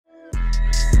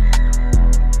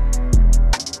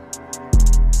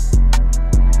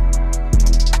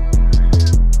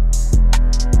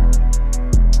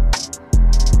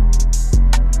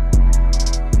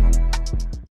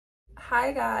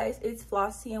Hi guys, it's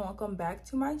Flossie and welcome back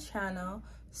to my channel.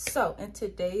 So in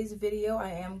today's video,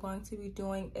 I am going to be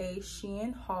doing a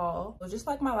Shein haul. So just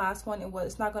like my last one,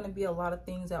 it's not going to be a lot of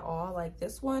things at all. Like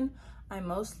this one, I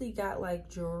mostly got like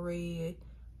jewelry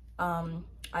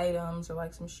items or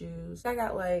like some shoes. I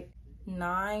got like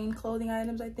 9 clothing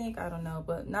items, I think. I don't know,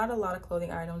 but not a lot of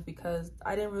clothing items because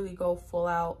I didn't really go full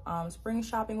out spring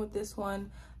shopping with this one.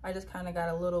 I just kind of got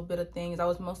a little bit of things. I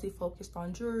was mostly focused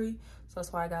on jewelry, so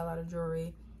that's why I got a lot of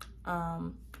jewelry.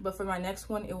 But for my next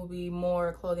one, it will be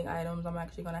more clothing items. I'm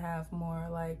actually gonna have more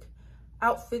like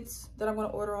outfits that I'm gonna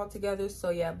order all together.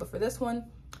 So yeah, but for this one,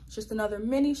 it's just another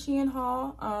mini Shein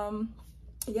haul.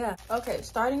 Yeah. Okay,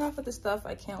 starting off with the stuff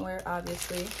I can't wear,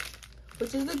 obviously,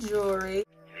 which is the jewelry.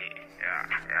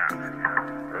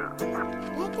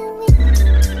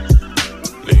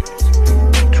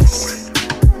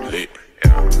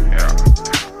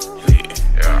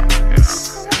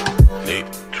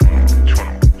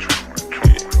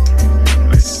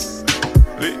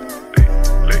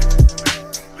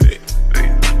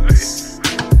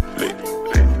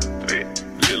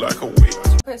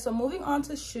 Okay, so moving on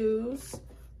to shoes.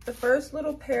 The first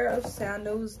little pair of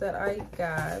sandals that I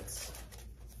got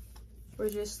were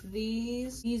just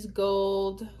these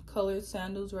gold colored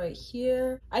sandals right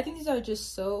here. I think these are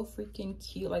just so freaking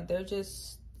cute. Like they're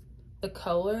just, the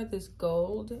color, this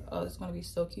gold, oh, it's gonna be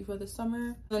so cute for the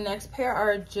summer. The next pair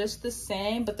are just the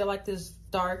same, but they're like this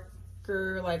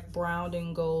darker, like brown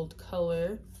and gold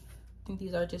color. I think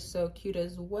these are just so cute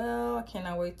as well. I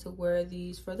cannot wait to wear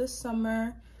these for the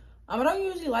summer. I don't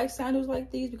usually like sandals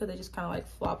like these because they just kind of like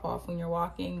flop off when you're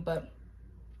walking, but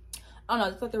I don't know, I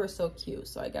just thought they were so cute.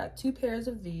 So I got 2 pairs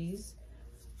of these,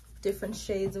 different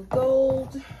shades of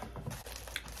gold.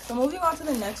 So moving on to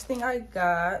the next thing I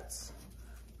got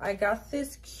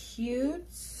this cute,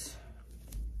 it's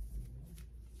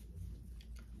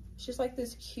just like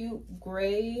this cute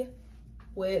gray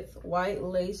with white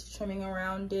lace trimming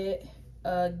around it,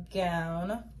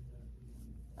 gown.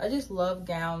 I just love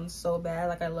gowns so bad.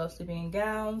 Like I love sleeping in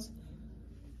gowns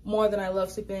more than I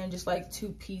love sleeping in just like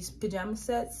 2-piece pajama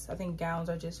sets. I think gowns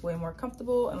are just way more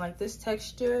comfortable, and like this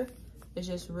texture is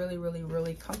just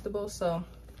really comfortable. So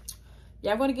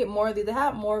yeah, I'm gonna get more of these. They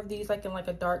have more of these like in like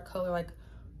a dark color, like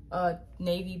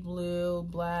navy blue,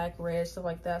 black, red, stuff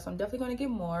like that. So I'm definitely gonna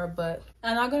get more, but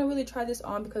I'm not gonna really try this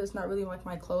on because it's not really like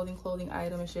my clothing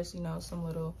item. It's just, you know, some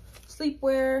little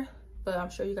sleepwear, but I'm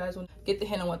sure you guys will get the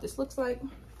hint on what this looks like.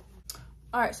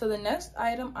 All right, so the next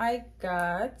item I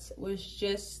got was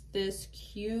just this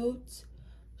cute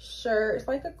shirt. It's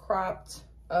like a cropped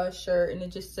shirt, and it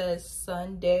just says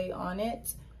Sunday on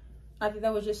it. I think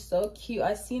that was just so cute.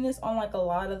 I've seen this on like a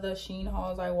lot of the Shein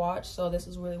hauls I watched, so this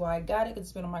is really why I got it, because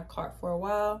it's been on my cart for a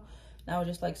while. And I was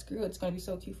just like, screw it, it's gonna be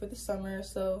so cute for the summer.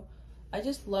 So I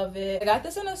just love it. I got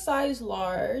this in a size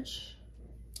large.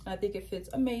 I think it fits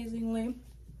amazingly.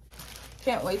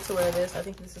 Can't wait to wear this. I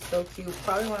think this is so cute.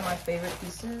 Probably one of my favorite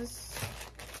pieces.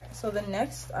 So the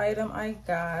next item I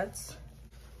got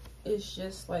is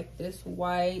just like this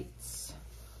white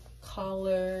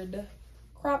collared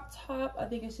crop top. I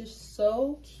think it's just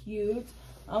so cute.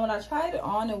 When I tried it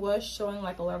on, it was showing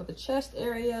like a lot of the chest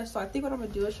area. So I think what I'm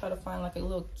gonna do is try to find like a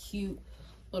little cute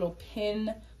little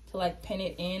pin to like pin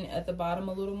it in at the bottom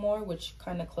a little more, which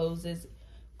kind of closes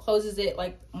it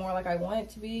like more like I want it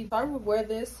to be. So I would wear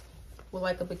this with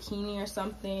like a bikini or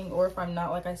something, or if I'm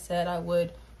not, like I said, I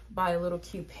would buy a little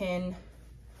cute pin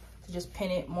to just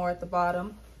pin it more at the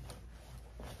bottom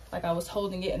like I was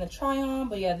holding it in the try on.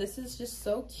 But yeah, this is just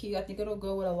so cute. I think it'll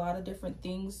go with a lot of different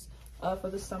things for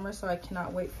the summer, so I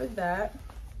cannot wait for that.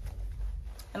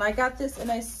 And I got this in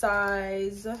a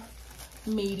size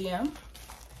medium.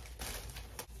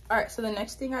 All right, so the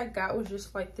next thing I got was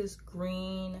just like this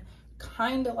green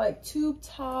kind of like tube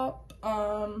top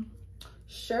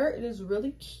shirt. It is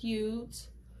really cute.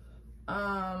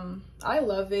 I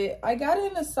love it. I got it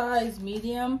in a size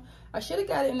medium. I should have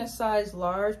got it in a size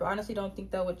large, but honestly don't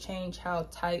think that would change how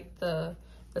tight the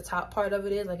top part of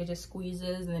it is. Like it just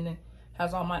squeezes, and then it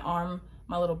has all my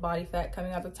little body fat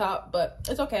coming out the top, but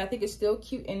it's okay. I think it's still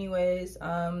cute anyways.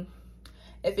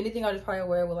 If anything, I'll just probably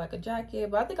wear it with like a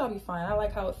jacket, but I think I'll be fine. I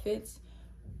like how it fits.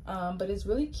 But it's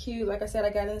really cute. Like I said, I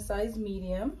got it in a size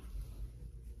medium.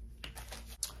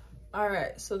 All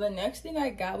right, so the next thing I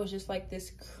got was just like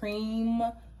this cream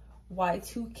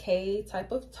Y2K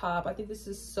type of top. I think this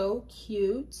is so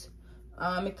cute.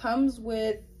 It comes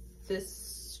with this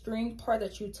string part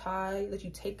that you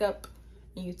take up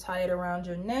and you tie it around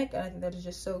your neck, and I think that is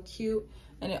just so cute.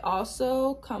 And it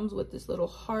also comes with this little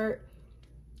heart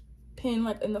pin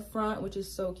like in the front, which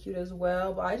is so cute as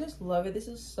well. But I just love it. This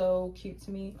is so cute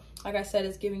to me. Like I said,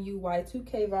 it's giving you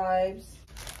Y2K vibes.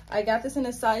 I got this in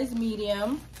a size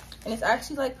medium, and it's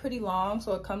actually like pretty long,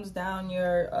 so it comes down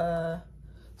your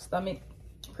stomach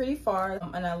pretty far,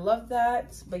 and I love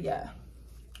that. But yeah,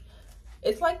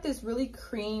 it's like this really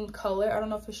cream color. I don't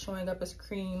know if it's showing up as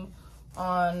cream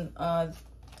on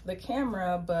the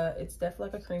camera, but it's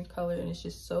definitely like a cream color, and it's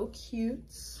just so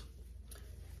cute.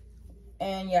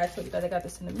 And yeah, I told you guys I got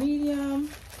this in the medium.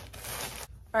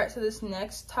 All right, so this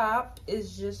next top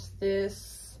is just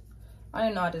this, I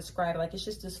don't know how to describe it. Like, it's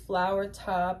just this flower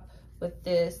top with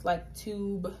this like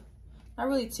tube, not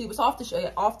really tube, it's off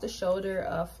the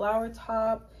shoulder flower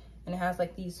top, and it has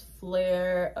like these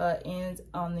flare ends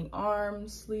on the arm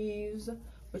sleeves,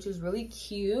 which is really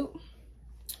cute.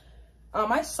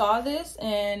 I saw this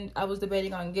and I was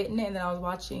debating on getting it, and then I was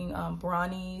watching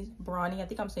Bronny, I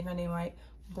think I'm saying her name right,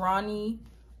 Bronny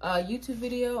YouTube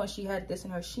video, and she had this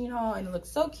in her Shein haul, and it looked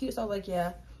so cute. So I was like,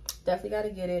 yeah, definitely gotta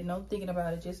get it. No thinking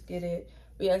about it, just get it.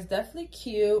 But yeah, it's definitely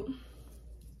cute.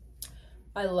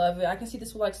 I love it. I can see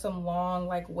this with like some long,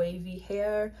 like wavy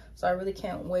hair, so I really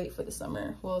can't wait for the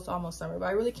summer. Well, it's almost summer, but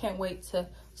I really can't wait to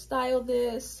style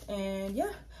this. And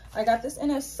yeah, I got this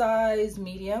in a size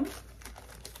medium.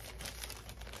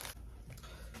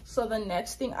 So the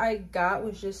next thing I got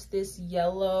was just this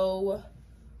yellow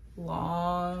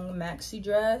long maxi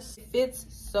dress. It fits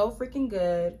so freaking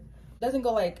good. It doesn't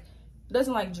go like, it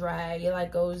doesn't like drag. It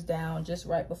like goes down just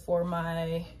right before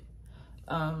my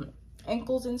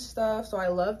ankles and stuff. So I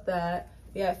love that.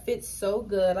 Yeah, it fits so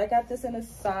good. I got this in a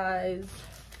size,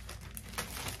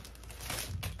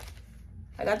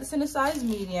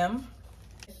 medium.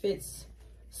 It fits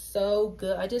so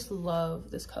good. I just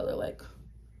love this color. Like,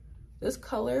 this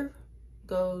color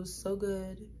goes so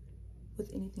good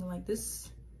with anything. Like, this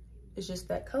is just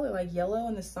that color, like yellow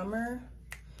in the summer.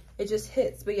 It just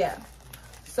hits. But yeah,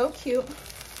 so cute.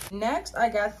 Next, I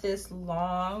got this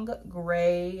long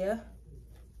gray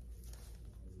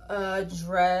long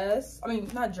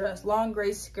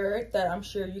gray skirt that I'm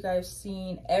sure you guys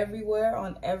seen everywhere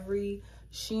on every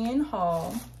Shein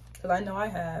haul, because I know I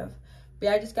have. But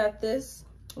yeah, I just got this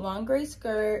long gray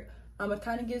skirt. It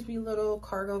kind of gives me little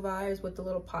cargo vibes with the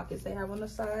little pockets they have on the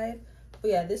side.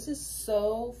 But yeah, this is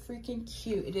so freaking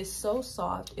cute. It is so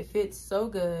soft. It fits so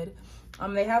good.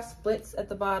 They have splits at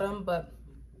the bottom, but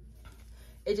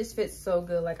it just fits so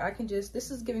good. Like, I can just,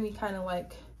 this is giving me kind of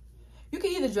like, you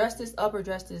can either dress this up or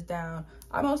dress this down.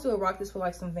 I mostly would rock this with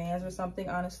like some Vans or something,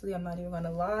 honestly. I'm not even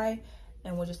gonna lie.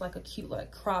 And with just like a cute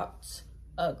like cropped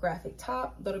graphic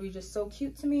top. That'll be just so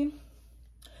cute to me.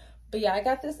 But yeah, I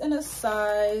got this in a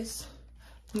size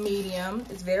medium.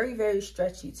 It's very, very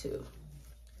stretchy too.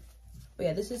 But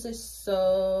yeah, this is just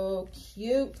so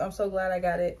cute. I'm so glad I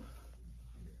got it.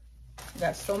 I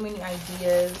got so many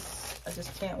ideas. I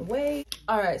just can't wait.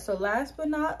 All right, so last but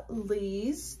not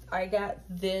least, I got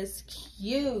this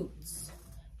cute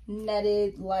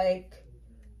netted like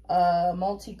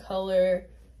multicolor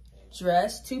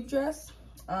dress, tube dress.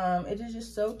 It is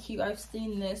just so cute. I've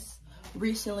seen this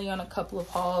recently on a couple of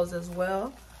hauls as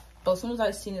well. But as soon as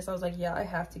I seen this, I was like, yeah, I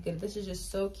have to get it. This is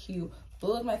just so cute.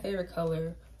 Blue is my favorite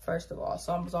color, first of all,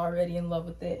 so I was already in love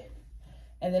with it.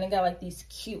 And then it got like these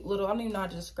cute little, I don't even know how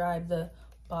to describe the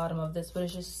bottom of this, but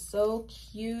it's just so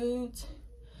cute.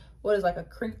 What is like a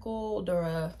crinkled or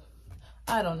a,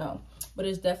 I don't know, but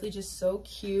it's definitely just so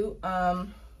cute. The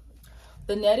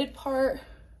netted part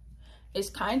is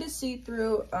kind of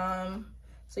see-through.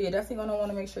 So you're definitely gonna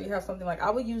want to make sure you have something like, I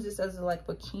would use this as a like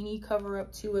bikini cover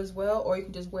up too as well, or you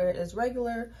can just wear it as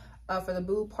regular. For the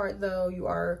boob part though, you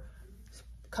are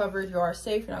covered, you are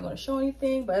safe, you're not going to show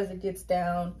anything. But as it gets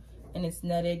down and it's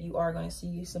netted, you are going to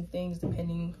see some things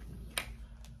depending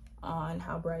on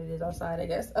how bright it is outside, I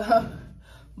guess.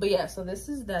 But yeah, so this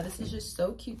is that. This is just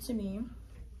so cute to me,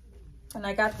 and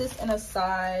I got this in a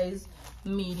size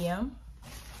medium.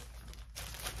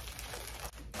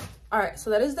 All right, so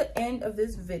that is the end of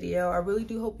this video. I really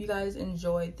do hope you guys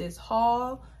enjoyed this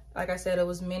haul. Like I said, it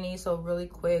was mini, so really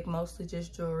quick, mostly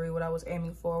just jewelry, what I was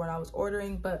aiming for when I was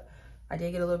ordering, but I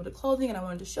did get a little bit of clothing and I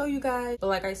wanted to show you guys. But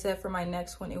like I said, for my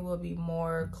next one, it will be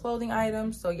more clothing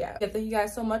items. So yeah, thank you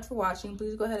guys so much for watching.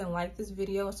 Please go ahead and like this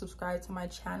video and subscribe to my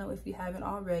channel if you haven't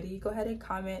already. Go ahead and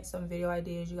comment some video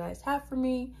ideas you guys have for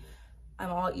me.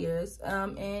 I'm all ears.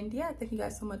 And yeah, thank you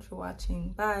guys so much for watching.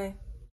 Bye.